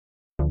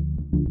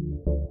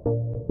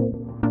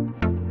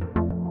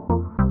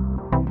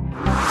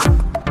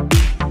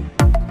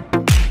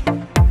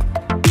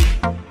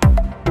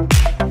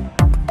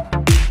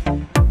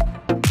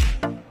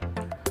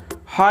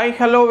Hi,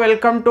 hello,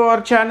 welcome to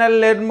our channel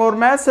Learn More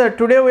Maths.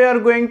 Today we are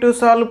going to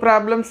solve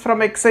problems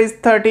from exercise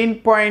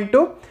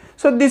 13.2.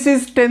 So this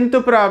is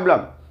 10th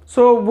problem.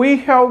 So we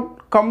have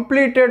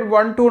completed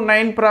 1 to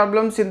 9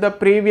 problems in the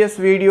previous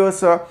videos.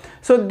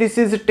 So this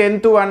is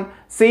 10th one.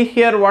 See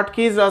here what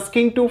he is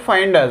asking to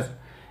find us.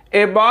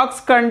 A box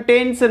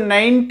contains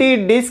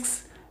 90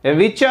 discs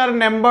which are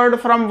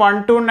numbered from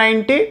 1 to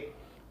 90.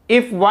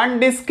 If one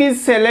disc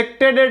is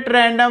selected at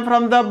random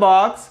from the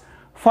box,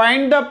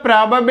 find the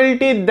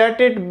probability that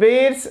it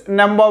bears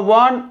number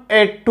 1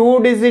 a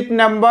 2-digit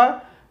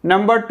number,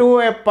 number 2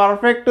 a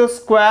perfect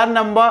square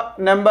number,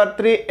 number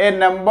 3 a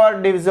number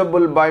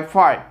divisible by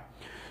 5.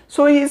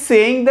 So he is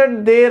saying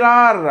that there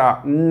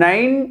are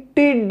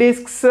 90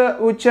 discs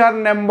which are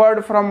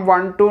numbered from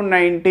 1 to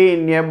 90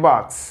 in a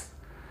box.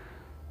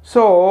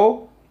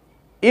 So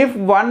if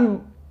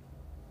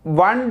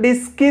one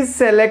disc is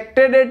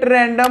selected at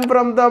random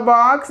from the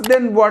box,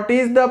 then what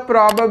is the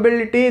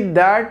probability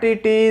that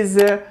it is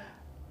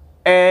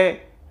a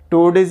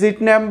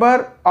 2-digit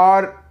number,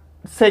 or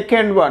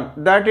second one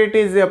that it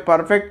is a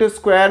perfect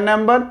square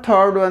number,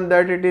 third one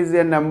that it is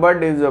a number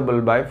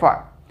divisible by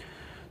 5.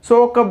 So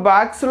ఒక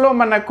బాక్స్లో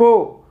మనకు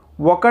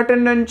 1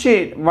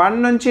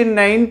 నుంచి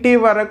 90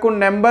 వరకు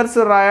numbers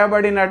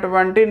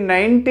రాయబడినటువంటి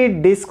 90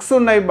 discs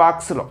ఉన్నాయి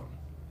బాక్స్లో.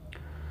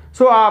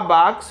 So ఆ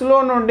బాక్స్లో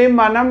నుండి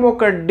మనం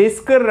ఒక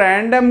డిస్క్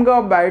ర్యాండమ్గా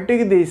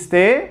బయటికి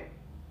తీస్తే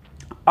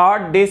ఆ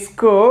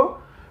డిస్క్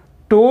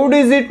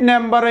 2-digit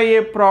నెంబర్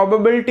అయ్యే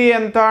ప్రాబబిలిటీ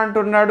ఎంత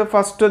అంటున్నాడు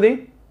ఫస్ట్ది.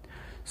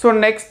 సో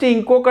నెక్స్ట్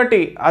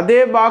ఇంకొకటి అదే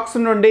బాక్స్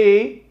నుండి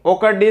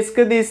ఒక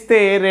డిస్క్ తీస్తే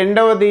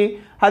రెండవది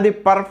అది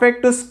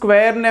పర్ఫెక్ట్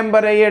స్క్వేర్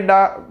నెంబర్ అయ్యే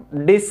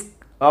డిస్క్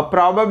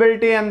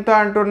ప్రాబబిలిటీ ఎంత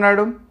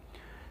అంటున్నాడు.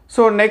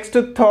 సో నెక్స్ట్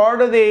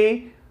థర్డ్ది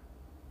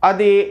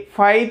అది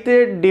 5th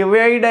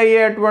డివైడ్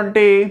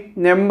అయ్యేటువంటి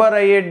నెంబర్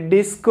అయ్యే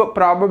డిస్క్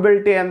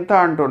ప్రాబబిలిటీ ఎంత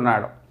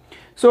అంటున్నాడు.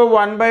 సో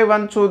 1 by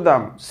 1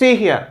 చూద్దాం. See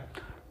here,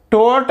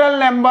 total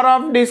number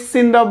of discs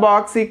in the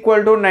box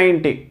equal to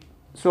 90.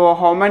 So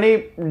how many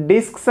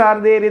discs are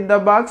there in the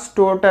box?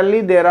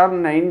 Totally there are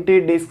 90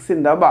 discs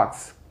in the box.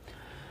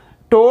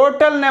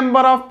 Total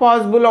number of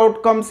possible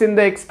outcomes in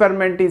the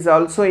experiment is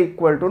also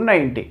equal to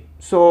 90.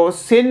 So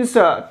since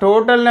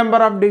total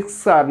number of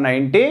discs are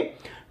 90,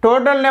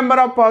 total number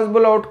of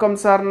possible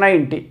outcomes are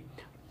 90.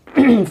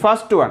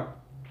 First one,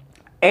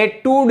 a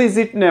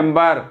 2-digit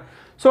number.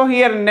 So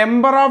here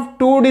number of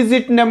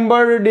 2-digit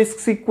numbered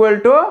discs equal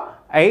to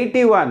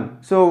 81.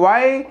 So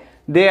why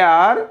they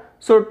are?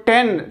 So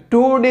 10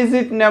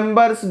 2-digit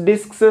numbers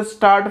discs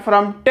start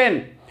from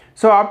 10.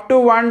 So up to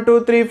 1,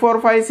 2, 3,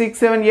 4, 5, 6,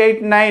 7,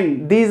 8, 9.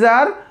 These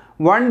are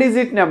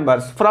 1-digit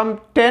numbers. From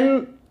 10,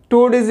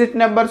 2-digit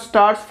number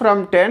starts from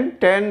 10,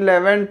 10,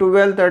 11,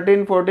 12, 13,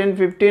 14,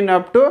 15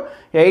 up to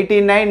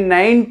 89,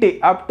 90,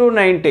 up to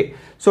 90.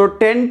 So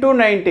 10 to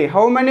 90.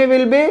 How many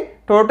will be?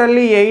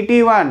 Totally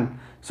 81.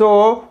 So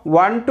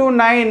 1 to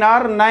 9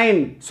 are 9.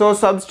 So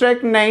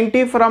subtract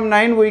 90 from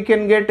 9, we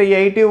can get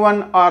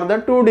 81 are the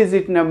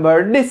 2-digit number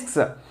discs.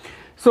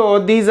 So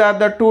these are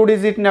the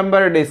 2-digit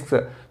number discs.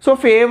 So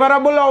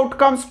favorable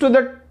outcomes to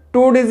the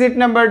 2-digit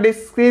number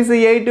discs is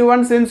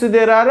 81, since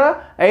there are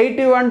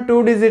 81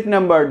 2-digit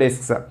number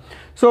discs.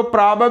 So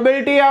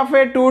probability of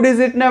a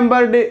 2-digit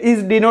number is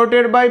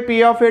denoted by P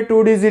of a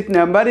 2-digit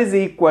number is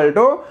equal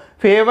to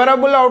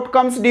favorable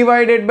outcomes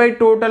divided by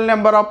total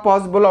number of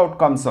possible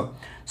outcomes.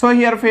 So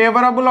here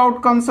favorable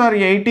outcomes are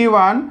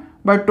 81,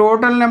 but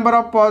total number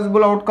of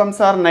possible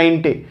outcomes are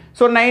 90.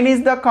 So 9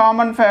 is the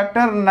common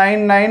factor.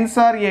 9 9s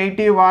are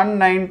 81,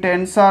 9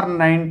 10s are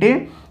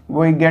 90.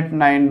 We get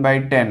 9 by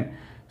 10.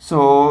 So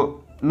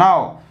now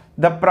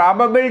the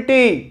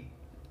probability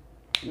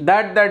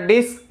that the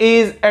disk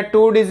is a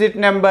 2-digit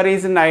number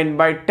is 9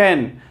 by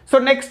 10. So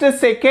next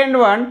second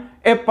one,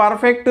 a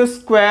perfect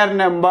square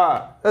number.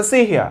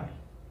 See here.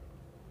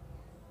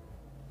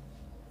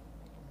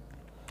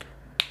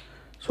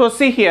 So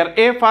see here,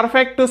 a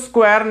perfect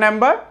square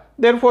number.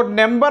 Therefore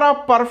number of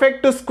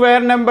perfect square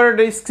number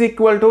discs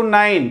equal to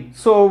 9.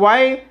 So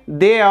why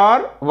they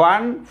are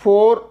 1,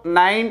 4,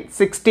 9,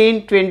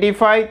 16,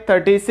 25,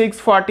 36,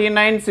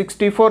 49,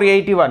 64,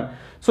 81.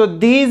 So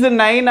these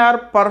 9 are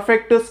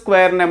perfect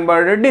square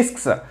numbered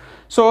discs.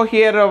 So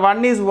here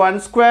 1 is 1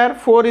 square,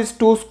 4 is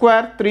 2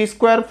 square, 3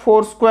 square,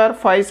 4 square,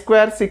 5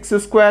 square, 6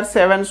 square,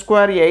 7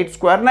 square, 8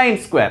 square, 9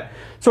 square.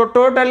 So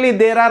totally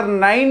there are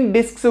 9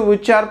 discs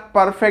which are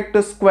perfect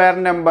square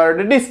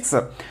numbered discs.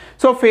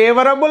 So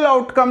favorable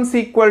outcomes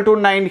equal to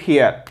 9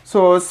 here.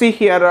 So see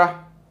here.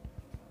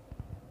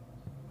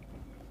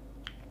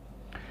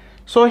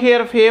 So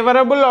here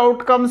favorable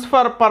outcomes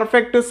for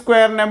perfect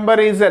square number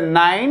is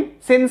 9,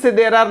 since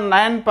there are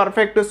 9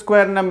 perfect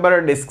square number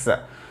discs.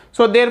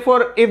 So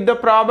therefore if the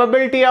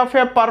probability of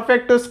a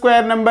perfect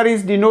square number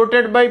is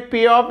denoted by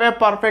P of a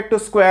perfect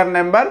square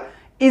number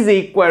is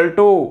equal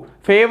to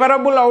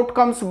favorable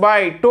outcomes by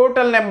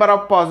total number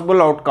of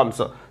possible outcomes.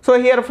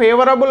 So here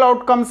favorable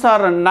outcomes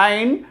are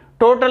 9,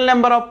 total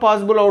number of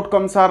possible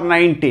outcomes are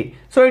 90.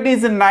 So it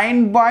is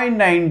 9 by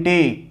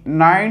 90,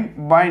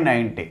 9 by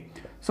 90.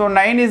 So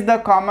 9 is the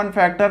common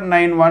factor,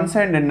 9 ones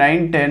and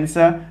 9 tens,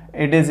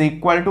 it is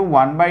equal to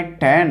 1 by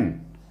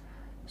 10.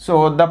 So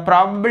the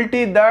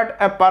probability that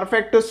a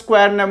perfect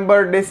square number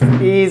disk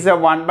is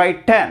 1 by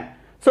 10.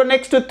 So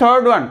next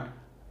third one,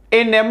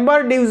 a number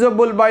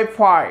divisible by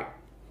 5.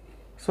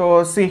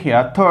 So see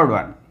here, third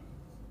one.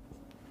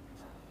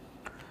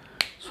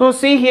 So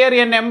see here,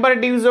 a number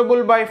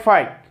divisible by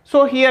 5.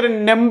 So here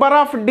number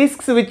of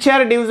disks which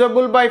are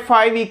divisible by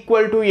 5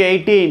 equal to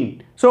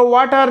 18. So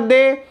what are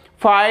they?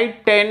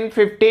 5, 10,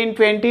 15,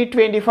 20,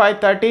 25,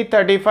 30,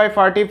 35,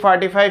 40,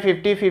 45,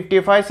 50,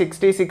 55,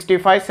 60,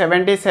 65,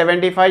 70,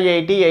 75,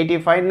 80,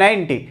 85,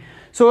 90.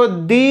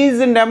 So these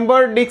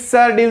number disks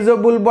are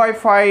divisible by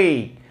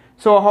 5.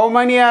 So how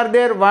many are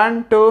there?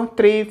 1, 2,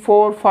 3,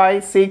 4,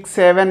 5, 6,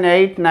 7,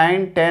 8,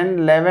 9, 10,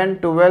 11,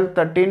 12,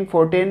 13,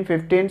 14,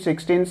 15,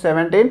 16,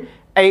 17,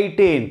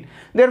 18.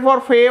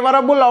 Therefore,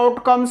 favorable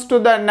outcomes to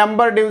the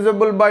number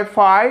divisible by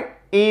 5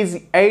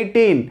 is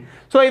 18.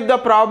 So if the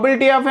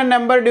probability of a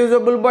number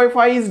divisible by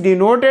 5 is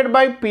denoted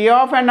by P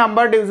of a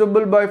number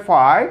divisible by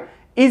 5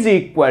 is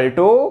equal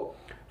to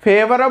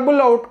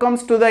favorable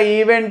outcomes to the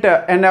event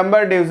a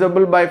number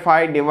divisible by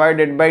 5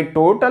 divided by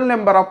total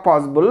number of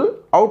possible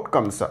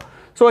outcomes.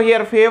 So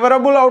here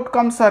favorable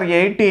outcomes are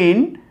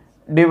 18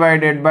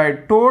 divided by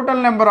total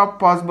number of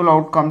possible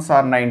outcomes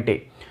are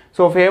 90.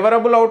 So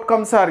favorable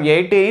outcomes are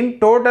 18,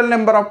 total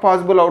number of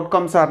possible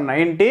outcomes are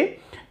 90.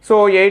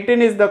 So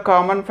 18 is the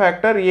common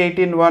factor,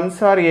 18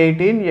 ones are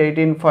 18,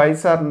 18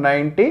 fives are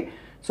 90.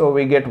 So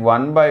we get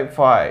 1 by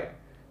 5.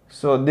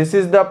 So this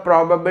is the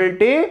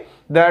probability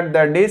that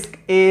the disk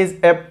is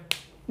a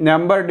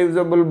number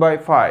divisible by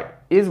 5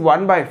 is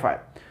 1 by 5.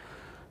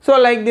 So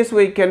like this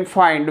we can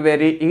find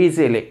very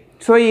easily.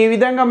 So ఈ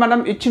విధంగా మనం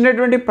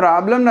ఇచ్చినటువంటి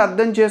ప్రాబ్లమ్ని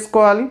అర్థం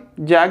చేసుకోవాలి,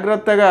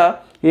 జాగ్రత్తగా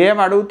ఏం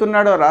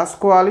అడుగుతున్నాడో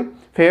రాసుకోవాలి,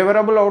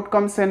 ఫేవరబుల్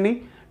అవుట్కమ్స్ ఎన్ని,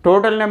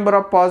 total number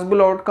of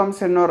possible outcomes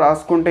ఎన్నో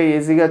రాసుకుంటే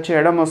ఈజీగా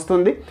చేయడం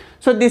వస్తుంది.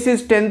 So this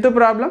is 10th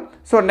problem.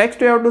 So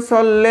next you have to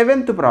solve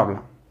 11th problem.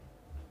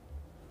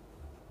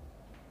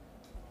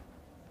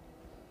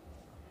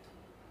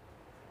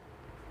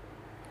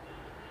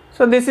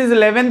 So this is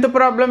 11th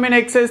problem in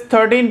exercise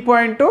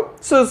 13.2.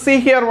 So see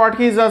here what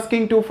he is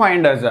asking to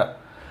find us.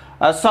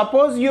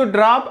 Suppose you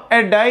drop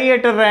a die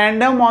at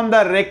random on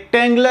the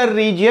rectangular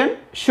region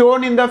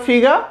shown in the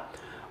figure.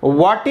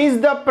 What is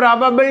the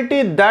probability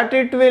that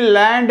it will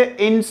land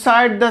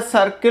inside the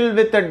circle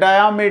with a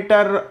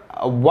diameter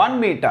 1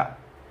 meter?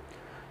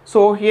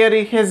 So here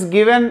he has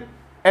given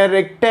a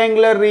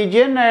rectangular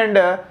region and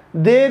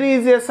there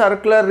is a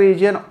circular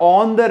region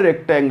on the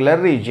rectangular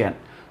region.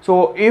 So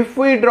if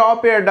we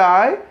drop a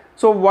die,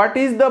 so what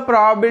is the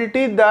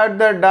probability that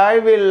the die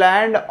will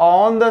land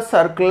on the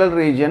circular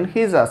region,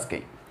 he is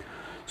asking.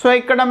 So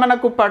ఇక్కడ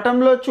మనకు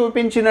పటంలో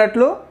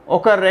చూపించినట్లు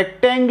ఒక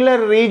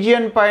rectangular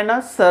region పైన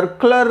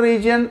circular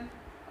region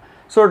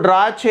so draw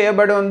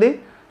చేయబడి ఉంది.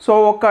 So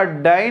ఒక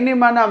డైని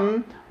మనం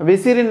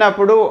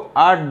విసిరినప్పుడు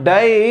ఆ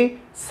డై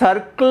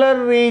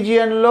సర్క్యులర్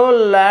రీజియన్లో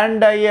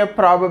ల్యాండ్ అయ్యే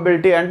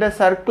ప్రాబబిలిటీ, అంటే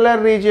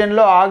సర్క్యులర్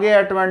రీజియన్లో ఆగే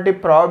అటువంటి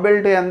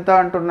ప్రాబబిలిటీ ఎంత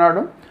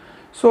అంటున్నాడు.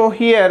 So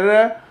here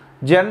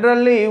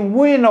generally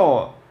we know,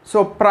 so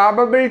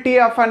probability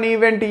of an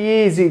event E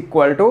is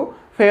equal to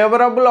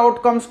favorable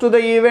outcomes to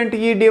the event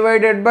E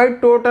divided by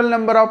total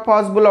number of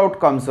possible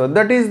outcomes. So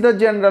that is the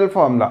general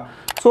formula.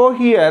 So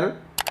here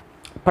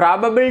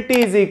probability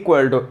is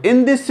equal to, in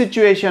this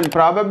situation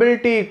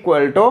probability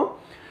equal to,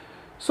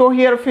 so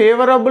here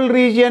favorable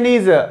region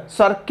is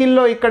circle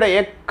లో ఇక్కడ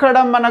ఎక్కడ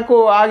మనకు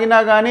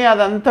ఆగినా కానీ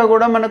అదంతా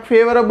కూడా మనకు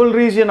favorable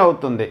region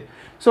అవుతుంది.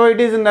 So it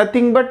is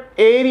nothing but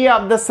area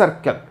of the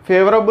circle.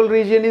 Favorable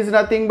region is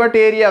nothing but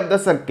area of the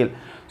circle.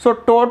 So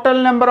total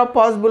number of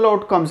possible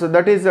outcomes,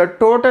 that is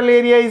total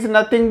area is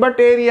nothing but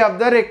area of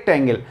the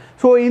rectangle.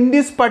 So in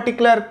this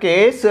particular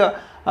case,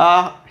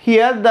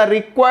 here the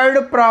required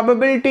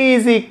probability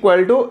is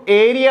equal to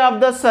area of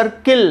the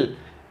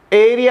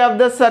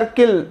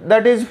circle,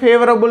 that is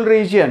favorable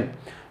region,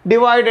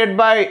 divided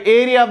by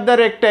area of the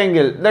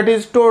rectangle, that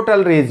is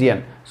total region.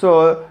 So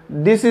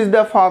this is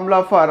the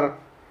formula for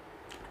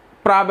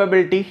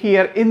probability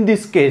here in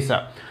this case.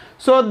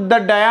 So the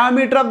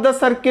diameter of the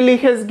circle he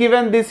has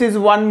given, this is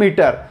 1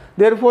 meter.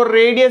 Therefore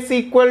radius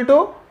equal to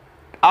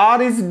r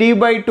is d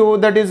by 2,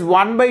 that is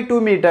 1 by 2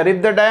 meter. If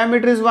the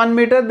diameter is 1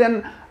 meter, then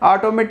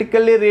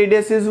automatically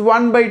radius is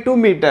 1 by 2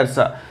 meters.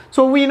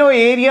 So we know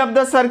area of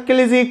the circle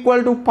is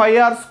equal to pi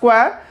r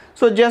square.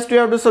 So just we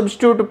have to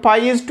substitute, pi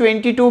is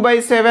 22 by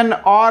 7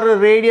 or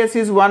radius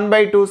is 1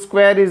 by 2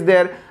 square is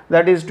there,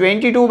 that is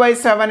 22 by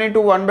 7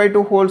 into 1 by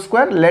 2 whole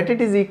square. Let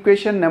it is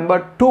equation number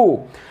 2.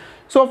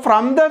 So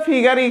from the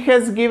figure he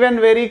has given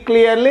very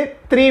clearly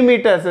 3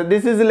 meters.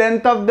 This is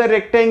length of the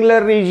rectangular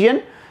region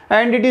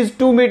and it is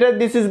 2 meters.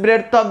 This is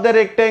breadth of the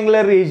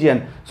rectangular region.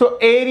 So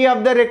area of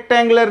the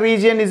rectangular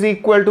region is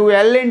equal to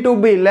L into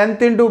B,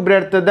 length into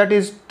breadth, that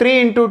is 3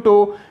 into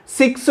 2,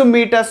 6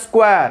 meters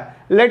square.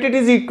 let it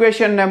is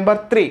equation number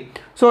 3.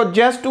 So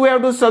just we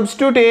have to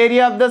substitute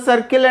area of the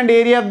circle and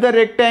area of the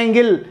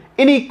rectangle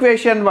in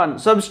equation 1.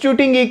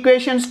 Substituting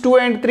equations 2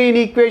 and 3 in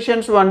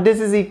equations 1. This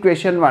is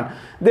equation 1.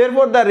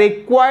 Therefore, the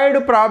required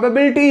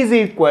probability is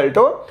equal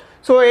to,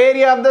 so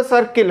area of the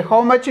circle,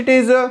 how much it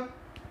is?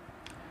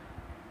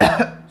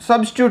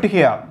 Substitute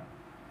here.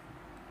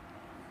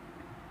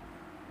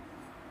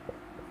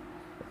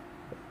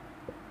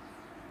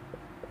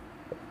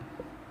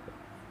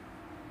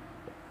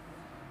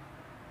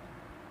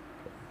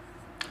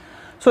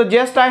 So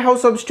just I have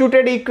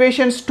substituted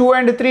equations 2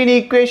 and 3 in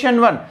equation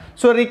 1.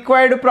 So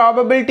required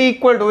probability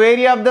equal to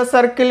area of the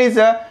circle is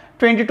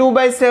 22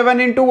 by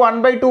 7 into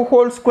 1 by 2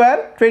 whole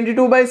square.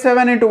 22 by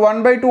 7 into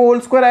 1 by 2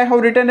 whole square I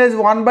have written as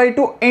 1 by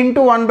 2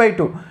 into 1 by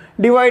 2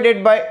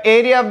 divided by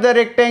area of the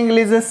rectangle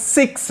is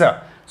 6.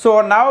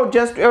 So now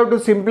just you have to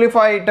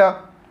simplify it.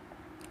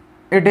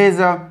 It is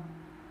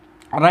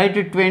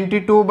write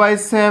 22 by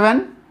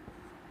 7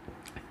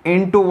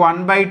 into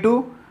 1 by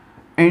 2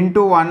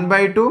 into 1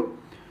 by 2.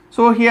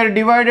 So here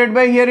divided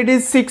by, here it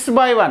is 6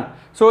 by 1.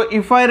 So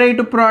if I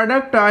write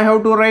product, I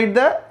have to write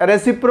the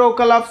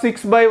reciprocal of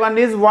 6 by 1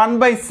 is 1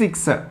 by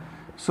 6.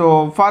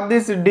 So for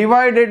this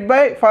divided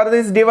by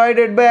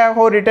I have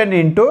written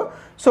into.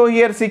 So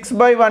here 6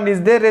 by 1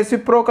 is there,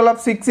 reciprocal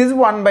of 6 is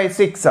 1 by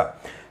 6.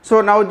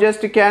 So now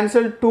just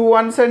cancel 2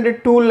 1s and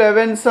 2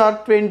 11s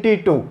are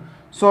 22.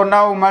 So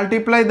now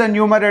multiply the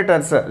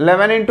numerators,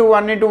 11 into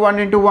 1 into 1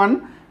 into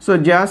 1. So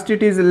just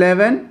it is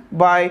 11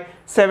 by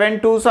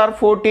 7 2s are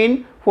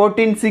 14.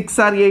 14 6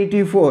 are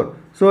 84.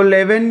 So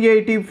 11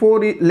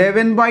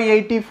 by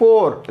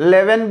 84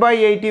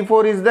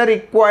 is the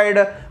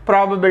required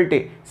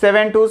probability.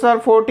 7 2s are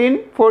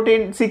 14,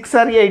 14 6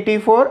 are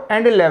 84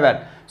 and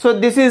 11. So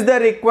this is the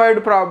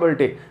required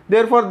probability.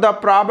 Therefore the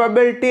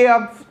probability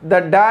of the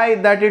die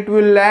that it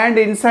will land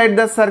inside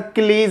the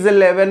circle is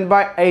 11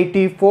 by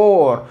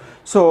 84.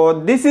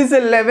 So this is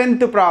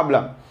 11th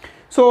problem.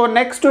 So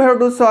next we have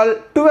to solve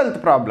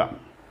 12th problem.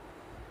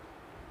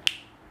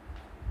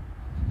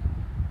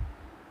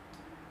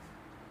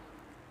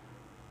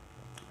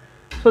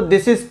 So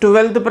this is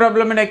 12th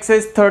problem in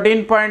exercise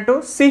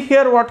 13.2. See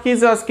here what he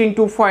is asking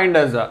to find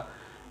us.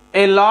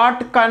 A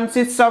lot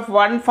consists of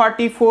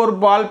 144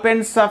 ball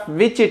pens, of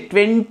which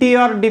 20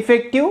 are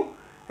defective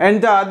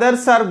and the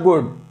others are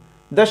good.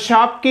 The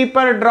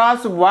shopkeeper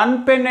draws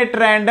one pen at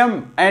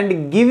random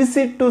and gives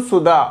it to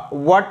Sudha.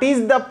 What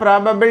is the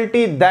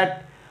probability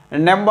that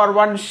number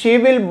 1 she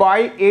will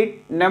buy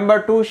it,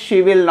 number 2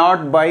 she will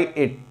not buy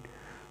it?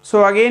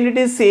 So again it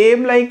is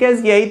same like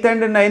as 8th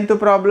and 9th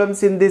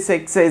problems in this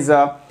exercise.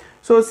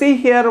 So see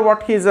here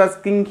what he is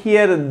asking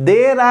here.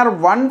 There are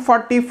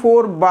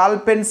 144 ball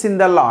pens in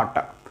the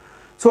lot.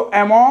 So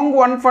among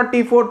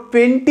 144,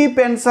 20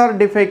 pens are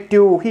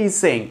defective, he is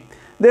saying.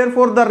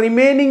 Therefore the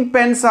remaining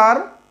pens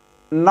are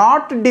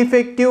not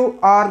defective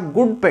or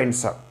good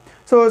pens.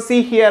 So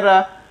see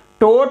here,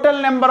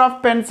 total number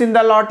of pens in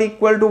the lot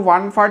equal to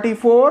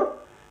 144.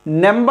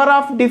 Number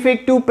of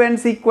defective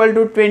pens equal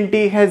to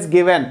 20 has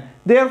given.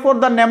 Therefore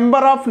the number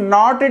of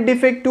not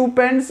defective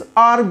pens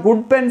or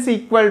good pens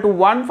equal to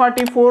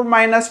 144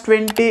 minus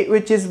 20,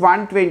 which is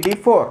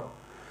 124.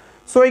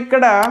 So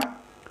ikkada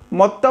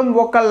మొత్తం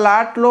ఒక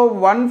lot లో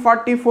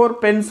 144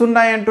 pens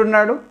ఉన్నాయి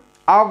అంటున్నాడు.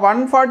 ఆ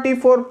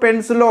 144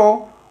 pens లో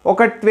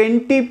ఒక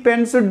 20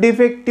 pens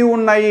defective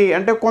ఉన్నాయి,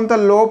 అంటే కొంత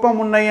లోపం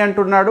ఉన్నాయి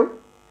అంటున్నాడు.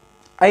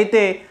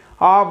 అయితే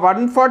ఆ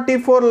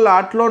 144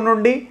 లాట్ లో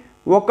నుండి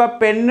ఒక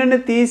పెన్నుని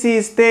తీసి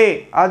ఇస్తే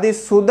అది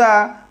సుధా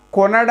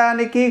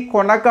కొనడానికి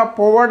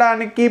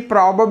కొనకపోవడానికి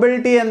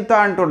ప్రాబబిలిటీ ఎంత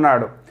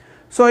అంటున్నాడు.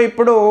 సో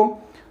ఇప్పుడు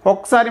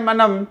ఒకసారి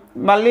మనం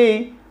మళ్ళీ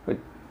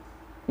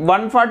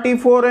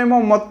 144 ఏమో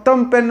మొత్తం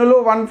పెన్నులు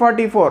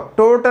 144,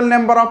 total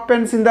number of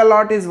pens in the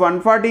lot is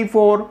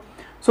 144.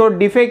 So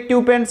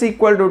defective pens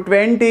equal to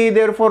 20,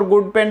 therefore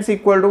good pens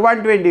equal to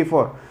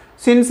 124.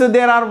 Since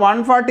there are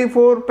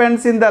 144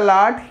 pens in the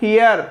lot,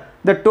 here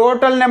the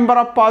total number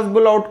of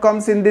possible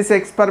outcomes in this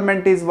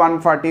experiment is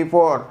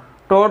 144.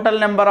 Total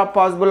number of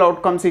possible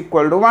outcomes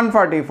equal to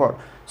 144.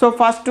 So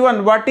first one,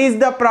 what is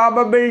the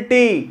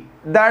probability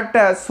that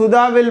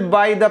Sudha will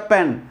buy the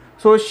pen?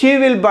 So she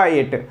will buy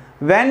it.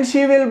 When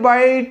she will buy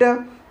it,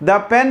 the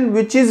pen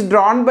which is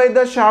drawn by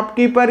the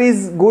shopkeeper is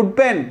good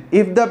pen.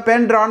 If the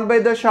pen drawn by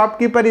the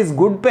shopkeeper is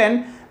good pen,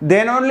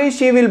 then only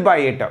she will buy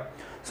it.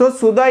 So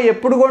Sudha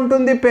eppudu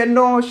kontundi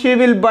pennu? She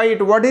will buy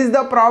it. What is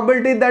the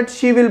probability that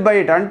she will buy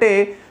it? Ante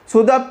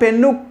Sudha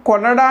pen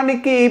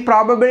కొనడానికి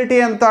probability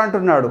ఎంత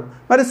అంటున్నాడు.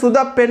 మరి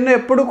Sudha pen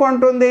ఎప్పుడు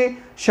కొంటుంది?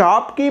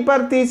 Shop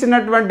keeper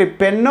తీసినటువంటి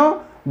pen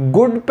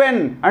good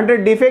pen అంటే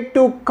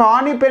defective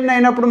కాని pen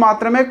అయినప్పుడు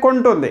మాత్రమే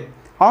కొంటుంది,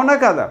 అవునా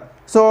కదా?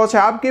 సో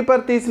షాప్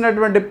కీపర్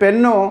తీసినటువంటి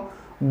పెన్ను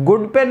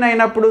గుడ్ పెన్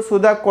అయినప్పుడు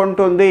Sudha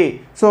కొంటుంది.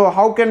 So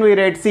how can we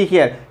right? See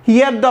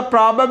here the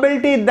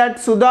probability that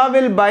Sudha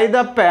will buy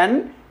the pen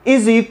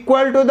is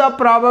equal to the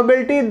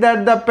probability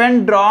that the pen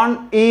drawn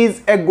is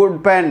a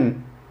good pen.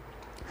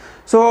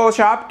 So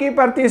shop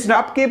keeper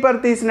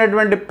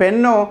తీసినటువంటి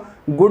pen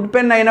good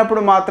pen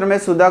అయినప్పుడు మాత్రమే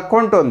Sudha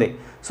కొంటుంది.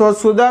 So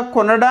Sudha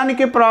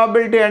కొనడానికి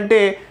probability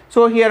అంటే,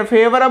 so here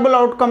favourable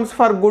outcomes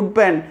for good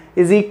pen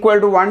is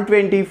equal to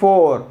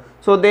 124.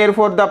 So there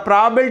four the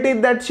probability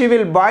that she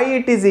will buy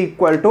it is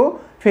equal to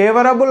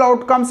favorable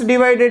outcomes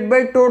divided by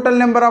total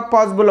number of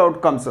possible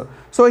outcomes.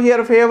 So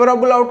here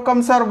favorable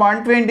outcomes are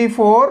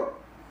 124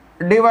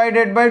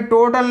 divided by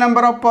total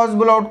number of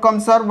possible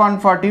outcomes are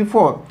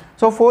 144.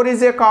 So 4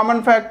 is a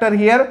common factor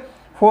here.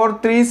 4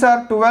 3s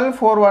are 12,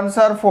 4 1s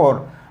are 4.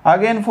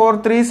 Again 4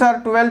 3s are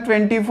 12,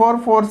 24,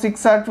 4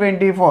 6 are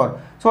 24.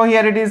 So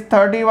here it is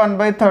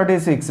 31 by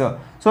 36.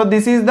 So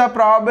this is the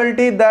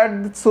probability that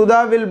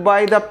Sudha will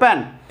buy the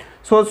pen.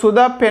 So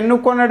Sudha pen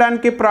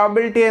కొనడానికి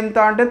probability ఎంత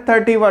అంటే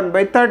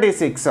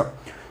 31/36.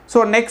 So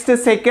next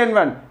second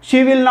one, she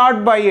will not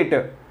by it.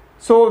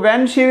 So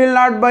when she will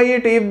not by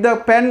it, if the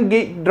pen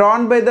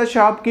drawn by the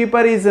shop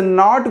keeper is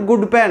not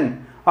good pen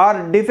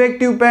or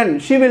defective pen,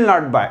 she will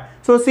not by.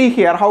 So see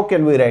here how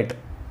can we right.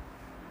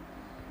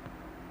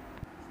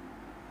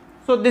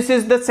 So this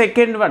is the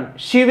second one,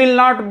 she will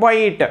not buy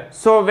it.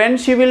 So when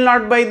she will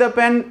not buy the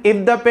pen, if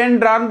the pen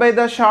drawn by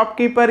the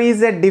shopkeeper is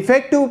a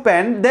defective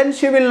pen, then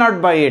she will not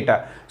buy it.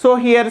 So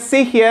here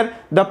see here,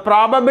 the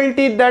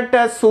probability that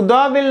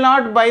Sudha will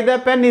not buy the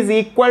pen is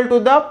equal to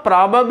the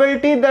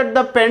probability that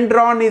the pen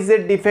drawn is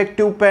a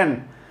defective pen.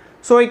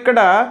 So ఇక్కడ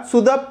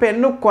Sudha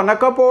pen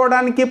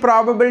కొనకపోవడానికి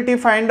probability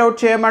find out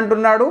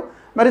చేయమంటున్నాడు.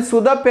 మరి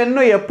Sudha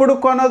pen ఎప్పుడు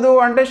కొనదు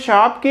అంటే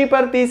shop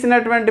keeper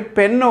తీసినటువంటి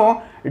pen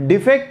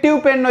defective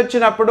pen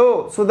వచ్చినప్పుడు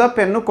Sudha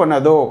pen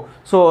కొనదు.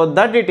 So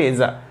that it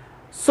is.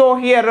 So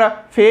here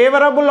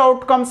favourable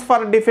outcomes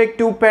for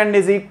defective pen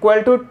is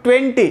equal to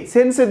 20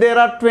 since there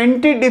are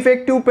 20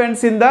 defective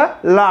pens in the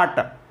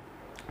lot.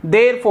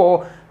 Therefore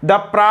the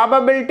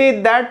probability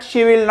that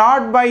she will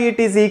not by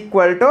it is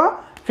equal to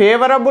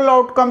favorable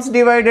outcomes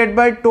divided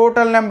by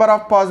total number of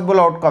possible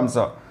outcomes.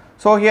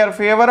 So here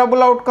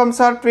favorable outcomes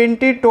are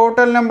 20,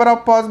 total number of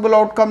possible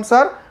outcomes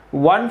are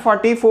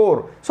 144.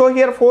 So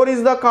here 4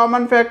 is the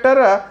common factor.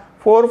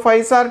 4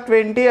 5s are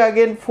 20,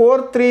 again 4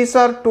 3s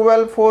are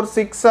 12, 4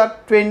 6 are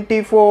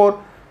 24.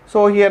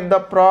 So here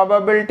the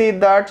probability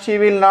that she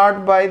will not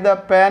buy the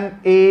pen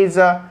is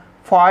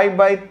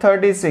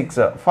 5/36.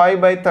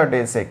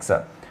 5/36.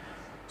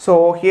 So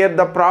here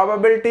the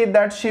probability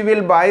that she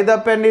will buy the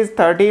pen is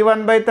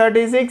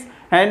 31/36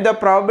 and the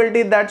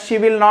probability that she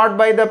will not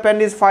buy the pen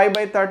is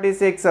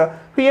 5/36.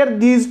 Here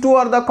these two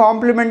are the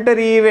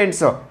complementary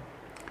events.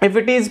 If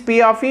it is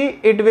P of E,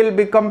 it will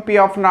become P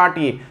of not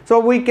E. So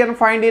we can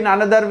find in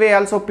another way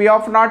also, P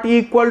of not E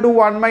equal to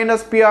 1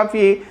 minus P of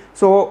E.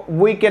 So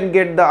we can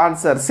get the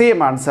answer,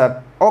 same answer.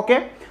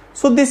 Okay.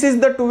 So this is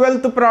the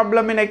 12th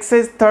problem in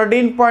exercise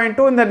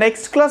 13.2. In the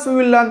next class we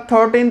will learn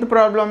 13th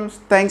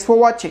problems. Thanks for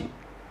watching.